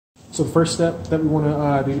So the first step that we want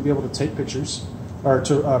to do to be able to take pictures, or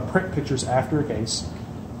to print pictures after a case,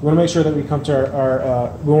 we want to make sure that we come to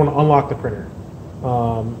our we want to unlock the printer.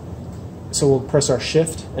 So we'll press our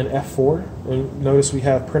Shift and F4, and notice we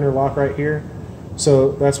have printer lock right here.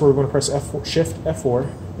 So that's where we're going to press F4, Shift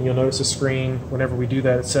F4, and you'll notice the screen, whenever we do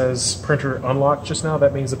that, it says printer unlocked just now.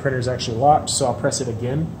 That means the printer is actually locked, so I'll press it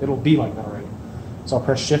again. It'll be like that already. So I'll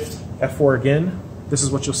press Shift F4 again. This is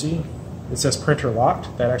what you'll see. It says printer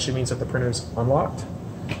locked. That actually means that the printer is unlocked.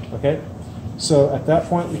 Okay, so at that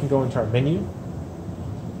point we can go into our menu.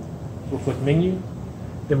 We'll click Menu.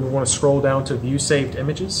 Then we want to scroll down to View Saved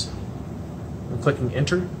Images. I'm clicking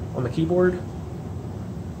Enter on the keyboard.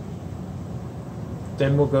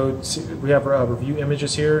 Then we'll go to, we have review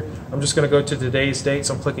images here. I'm just going to go to today's date,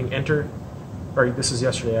 so I'm clicking Enter. Or this is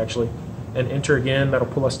yesterday actually. And Enter again. That'll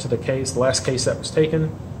pull us to the case, the last case that was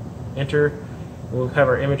taken. Enter. We'll have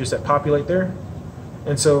our images that populate there.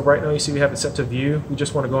 And so right now you see we have it set to view. We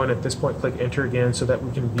just want to go in at this point, click Enter again so that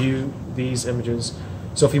we can view these images.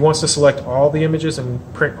 So if he wants to select all the images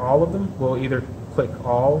and print all of them, we'll either click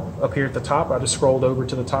all up here at the top. I just scrolled over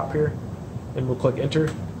to the top here and we'll click Enter.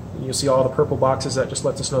 And you'll see all the purple boxes. That just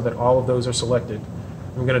lets us know that all of those are selected.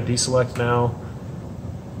 I'm going to deselect now.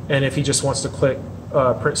 And if he just wants to click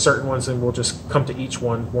print certain ones, then we'll just come to each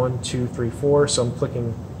one. 1, 2, 3, 4. So I'm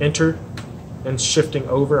clicking Enter and shifting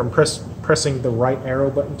over. I'm pressing the right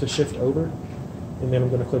arrow button to shift over. And then I'm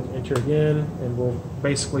going to click Enter again, and we'll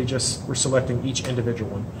basically we're selecting each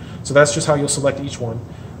individual one. So that's just how you'll select each one.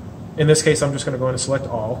 In this case, I'm just going to go in and select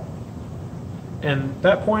all. And at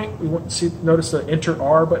that point, we want to notice the Enter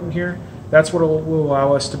R button here. That's what will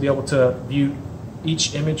allow us to be able to view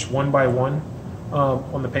each image one by one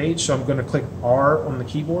on the page. So I'm going to click R on the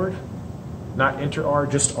keyboard, not Enter R,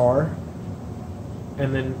 just R.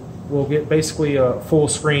 And then we'll get basically a full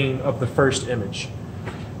screen of the first image.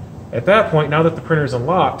 At that point, now that the printer is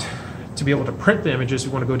unlocked, to be able to print the images,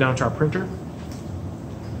 we want to go down to our printer.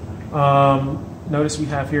 Notice we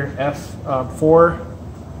have here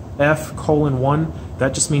F4F:1.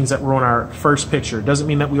 That just means that we're on our first picture. It doesn't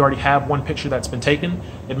mean that we already have one picture that's been taken.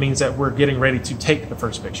 It means that we're getting ready to take the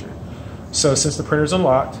first picture. So since the printer is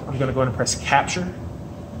unlocked, I'm going to go ahead and press Capture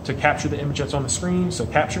to capture the image that's on the screen. So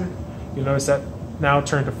Capture. You'll notice that now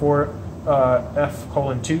turned to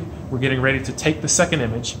 4F:2. We're getting ready to take the second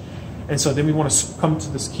image. And so then we want to come to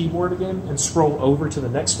this keyboard again and scroll over to the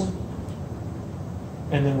next one.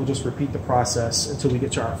 And then we'll just repeat the process until we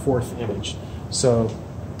get to our fourth image. So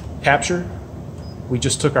Capture. We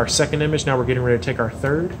just took our second image. Now we're getting ready to take our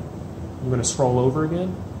third. I'm going to scroll over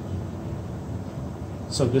again.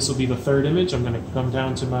 So this will be the third image. I'm going to come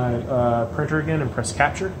down to my printer again and press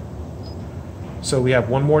Capture. So we have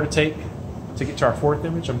one more to take to get to our fourth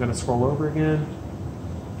image. I'm going to scroll over again.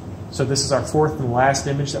 So this is our fourth and last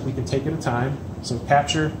image that we can take at a time. So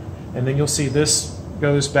Capture, and then you'll see this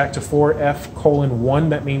goes back to 4F:1.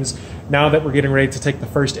 That means now that we're getting ready to take the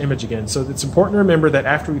first image again. So it's important to remember that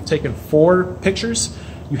after we've taken 4 pictures,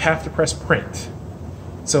 you have to press Print.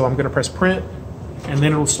 So I'm going to press Print, and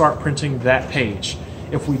then it'll start printing that page.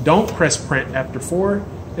 If we don't press Print after 4,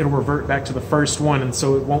 it'll revert back to the first one, and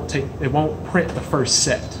so it won't print the first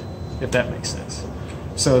set, if that makes sense.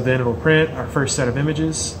 So then it'll print our first set of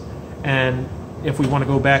images. And if we want to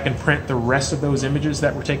go back and print the rest of those images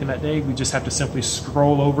that were taken that day, we just have to simply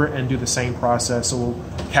scroll over and do the same process. So we'll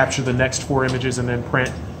capture the next 4 images and then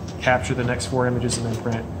print, capture the next 4 images and then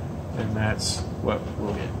print, and that's what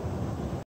we'll get.